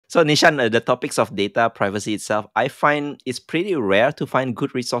So, Nishan, the topics of data privacy itself, I find it's pretty rare to find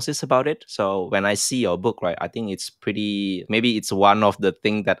good resources about it. So, when I see your book, right, I think it's pretty, maybe it's one of the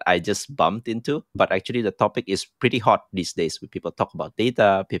things that I just bumped into. But actually, the topic is pretty hot these days. People talk about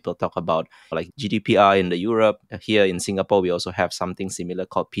data, people talk about like GDPR in the Europe. Here in Singapore, we also have something similar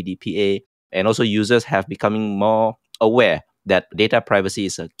called PDPA. And also, users have becoming more aware that data privacy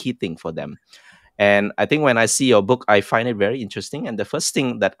is a key thing for them. And I think when I see your book, I find it very interesting. And the first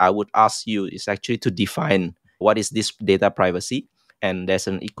thing that I would ask you is actually to define what is this data privacy. And there's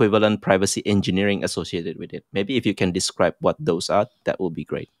an equivalent privacy engineering associated with it. Maybe if you can describe what those are, that would be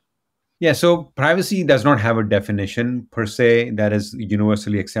great. Yeah, so privacy does not have a definition per se that is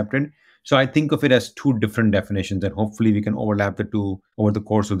universally accepted. So I think of it as two different definitions, and hopefully we can overlap the two over the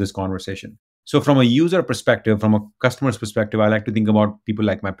course of this conversation. So from a user perspective, from a customer's perspective, I like to think about people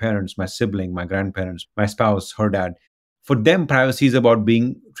like my parents, my sibling, my grandparents, my spouse, her dad. For them, privacy is about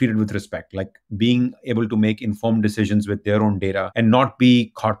being treated with respect, like being able to make informed decisions with their own data and not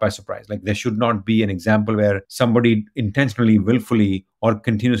be caught by surprise. Like there should not be an example where somebody intentionally, willfully, or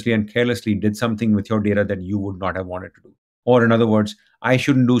continuously and carelessly did something with your data that you would not have wanted to do. Or in other words, I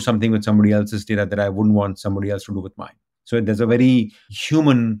shouldn't do something with somebody else's data that I wouldn't want somebody else to do with mine. So there's a very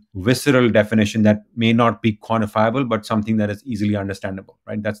human, visceral definition that may not be quantifiable, but something that is easily understandable,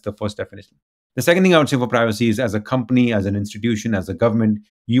 right? That's the first definition. The second thing I would say for privacy is as a company, as an institution, as a government,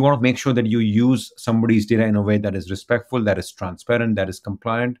 you want to make sure that you use somebody's data in a way that is respectful, that is transparent, that is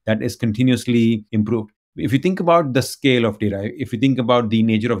compliant, that is continuously improved. If you think about the scale of data, if you think about the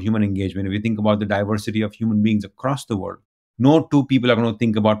nature of human engagement, if you think about the diversity of human beings across the world, no two people are going to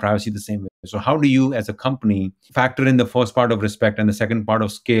think about privacy the same way. So how do you as a company factor in the first part of respect and the second part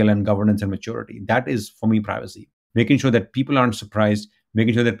of scale and governance and maturity? That is for me privacy. Making sure that people aren't surprised,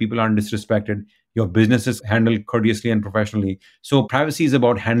 making sure that people aren't disrespected, your business is handled courteously and professionally. So privacy is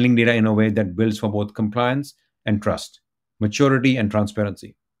about handling data in a way that builds for both compliance and trust, maturity and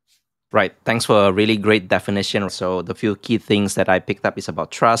transparency. Right. Thanks for a really great definition. So the few key things that I picked up is about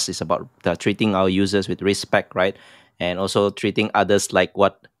trust, is about treating our users with respect, right? And also treating others like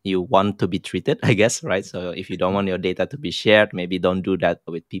what you want to be treated, I guess, right? So if you don't want your data to be shared, maybe don't do that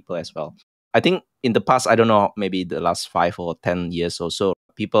with people as well. I think in the past, I don't know, maybe the last 5 or 10 years or so,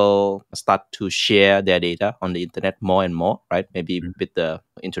 people start to share their data on the internet more and more, right? Maybe with the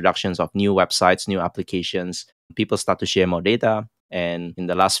introductions of new websites, new applications, people start to share more data. And in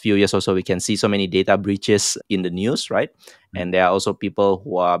the last few years also, we can see so many data breaches in the news, right? And there are also people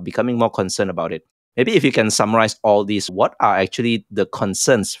who are becoming more concerned about it. Maybe if you can summarize all these, what are actually the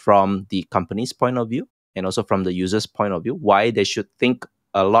concerns from the company's point of view and also from the user's point of view, why they should think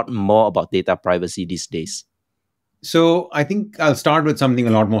a lot more about data privacy these days? So I think I'll start with something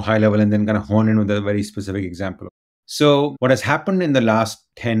a lot more high level and then kind of hone in with a very specific example. So what has happened in the last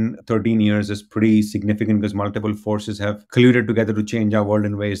 10, 13 years is pretty significant because multiple forces have colluded together to change our world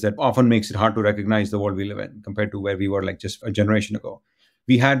in ways that often makes it hard to recognize the world we live in compared to where we were like just a generation ago.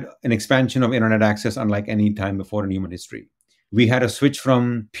 We had an expansion of internet access unlike any time before in human history. We had a switch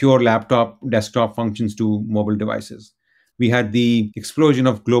from pure laptop, desktop functions to mobile devices. We had the explosion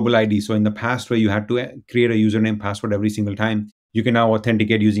of global ID. So in the past, where you had to create a username password every single time, you can now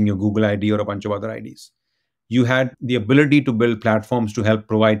authenticate using your Google ID or a bunch of other IDs. You had the ability to build platforms to help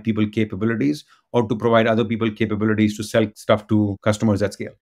provide people capabilities or to provide other people capabilities to sell stuff to customers at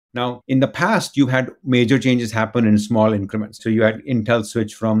scale. Now, in the past, you had major changes happen in small increments. So you had Intel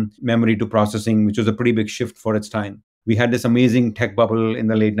switch from memory to processing, which was a pretty big shift for its time. We had this amazing tech bubble in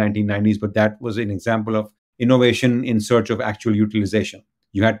the late 1990s, but that was an example of innovation in search of actual utilization.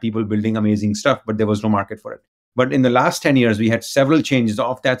 You had people building amazing stuff, but there was no market for it. But in the last 10 years, we had several changes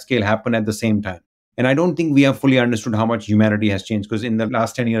of that scale happen at the same time. And I don't think we have fully understood how much humanity has changed because in the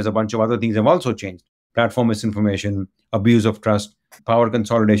last 10 years, a bunch of other things have also changed. Platform misinformation, abuse of trust, power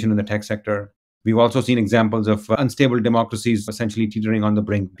consolidation in the tech sector. We've also seen examples of unstable democracies essentially teetering on the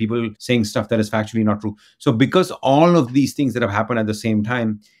brink, people saying stuff that is factually not true. So because all of these things that have happened at the same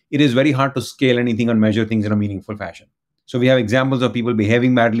time, it is very hard to scale anything and measure things in a meaningful fashion. So we have examples of people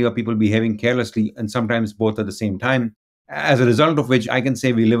behaving badly or people behaving carelessly, and sometimes both at the same time. As a result of which, I can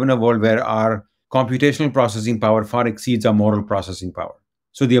say we live in a world where our computational processing power far exceeds our moral processing power.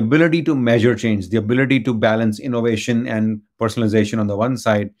 So the ability to measure change, the ability to balance innovation and personalization on the one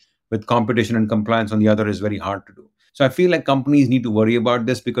side with competition and compliance on the other is very hard to do. So I feel like companies need to worry about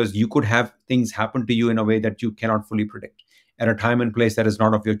this because you could have things happen to you in a way that you cannot fully predict at a time and place that is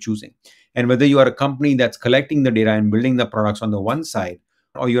not of your choosing. And whether you are a company that's collecting the data and building the products on the one side,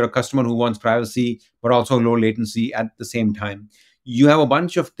 or you're a customer who wants privacy, but also low latency at the same time, you have a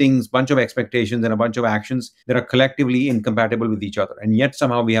bunch of things, bunch of expectations, and a bunch of actions that are collectively incompatible with each other. And yet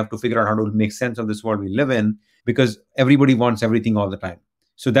somehow we have to figure out how to make sense of this world we live in, because everybody wants everything all the time.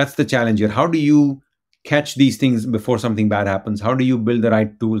 So that's the challenge here. How do you catch these things before something bad happens? How do you build the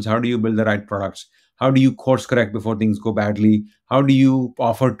right tools? How do you build the right products? How do you course correct before things go badly? How do you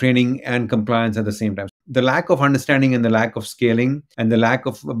offer training and compliance at the same time? The lack of understanding and the lack of scaling and the lack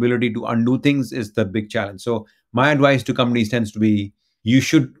of ability to undo things is the big challenge. So my advice to companies tends to be, you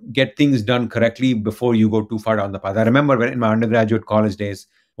should get things done correctly before you go too far down the path. I remember when in my undergraduate college days,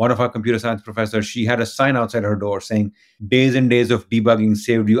 one of our computer science professors, she had a sign outside her door saying, days and days of debugging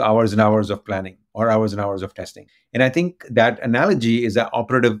saved you hours and hours of planning or hours and hours of testing. And I think that analogy is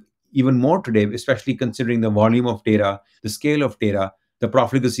operative even more today, especially considering the volume of data, the scale of data, the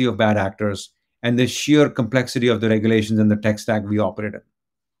profligacy of bad actors, and the sheer complexity of the regulations and the tech stack we operate in.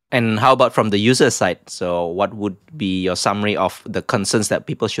 And how about from the user side? So, what would be your summary of the concerns that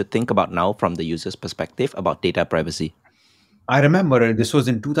people should think about now from the user's perspective about data privacy? I remember this was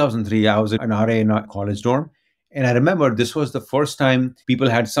in 2003. I was an RA in a college dorm. And I remember this was the first time people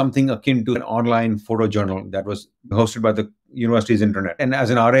had something akin to an online photo journal that was hosted by the university's internet. And as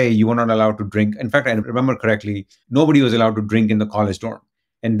an RA, you were not allowed to drink. In fact, I remember correctly, nobody was allowed to drink in the college dorm.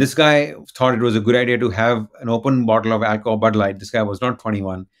 And this guy thought it was a good idea to have an open bottle of alcohol, Bud Light. This guy was not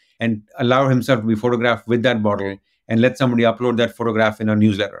 21, and allow himself to be photographed with that bottle and let somebody upload that photograph in a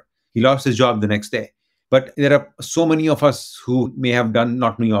newsletter. He lost his job the next day. But there are so many of us who may have done,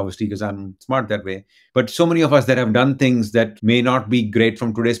 not me obviously, because I'm smart that way, but so many of us that have done things that may not be great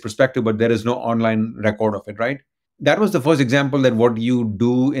from today's perspective, but there is no online record of it, right? That was the first example that what you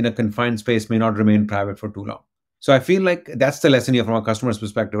do in a confined space may not remain private for too long. So I feel like that's the lesson here from a customer's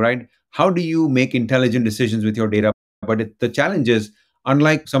perspective, right? How do you make intelligent decisions with your data? But the challenge is,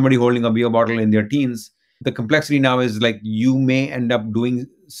 unlike somebody holding a beer bottle in their teens, the complexity now is like you may end up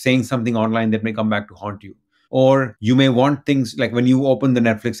saying something online that may come back to haunt you. Or you may want things like when you open the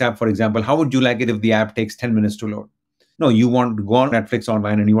Netflix app, for example, how would you like it if the app takes 10 minutes to load? No, you want to go on Netflix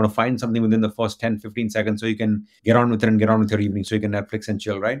online and you want to find something within the first 10, 15 seconds so you can get on with it and get on with your evening so you can Netflix and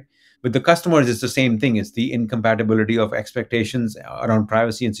chill, right? With the customers, it's the same thing. It's the incompatibility of expectations around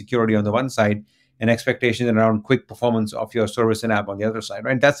privacy and security on the one side and expectations around quick performance of your service and app on the other side,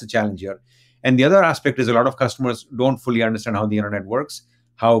 right? That's the challenge here. And the other aspect is a lot of customers don't fully understand how the internet works,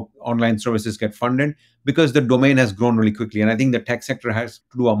 how online services get funded, because the domain has grown really quickly. And I think the tech sector has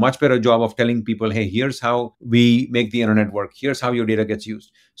to do a much better job of telling people, hey, here's how we make the internet work. Here's how your data gets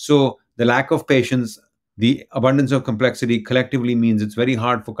used. So the lack of patience, the abundance of complexity collectively means it's very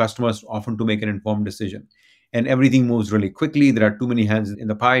hard for customers often to make an informed decision. And everything moves really quickly. There are too many hands in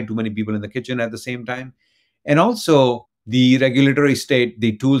the pie, too many people in the kitchen at the same time. And also, the regulatory state,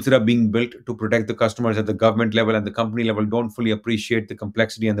 the tools that are being built to protect the customers at the government level and the company level don't fully appreciate the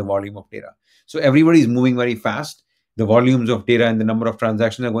complexity and the volume of data. So everybody is moving very fast. The volumes of data and the number of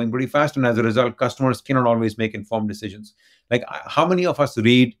transactions are going pretty fast. And as a result, customers cannot always make informed decisions. Like how many of us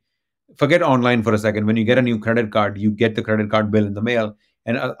read, forget online for a second, when you get a new credit card, you get the credit card bill in the mail.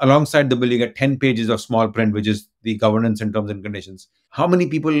 And alongside the bill, you get 10 pages of small print, which is the governance and terms and conditions. How many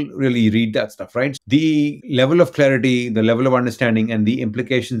people really read that stuff, right? The level of clarity, the level of understanding, and the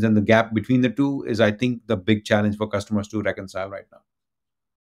implications and the gap between the two is, I think, the big challenge for customers to reconcile right now.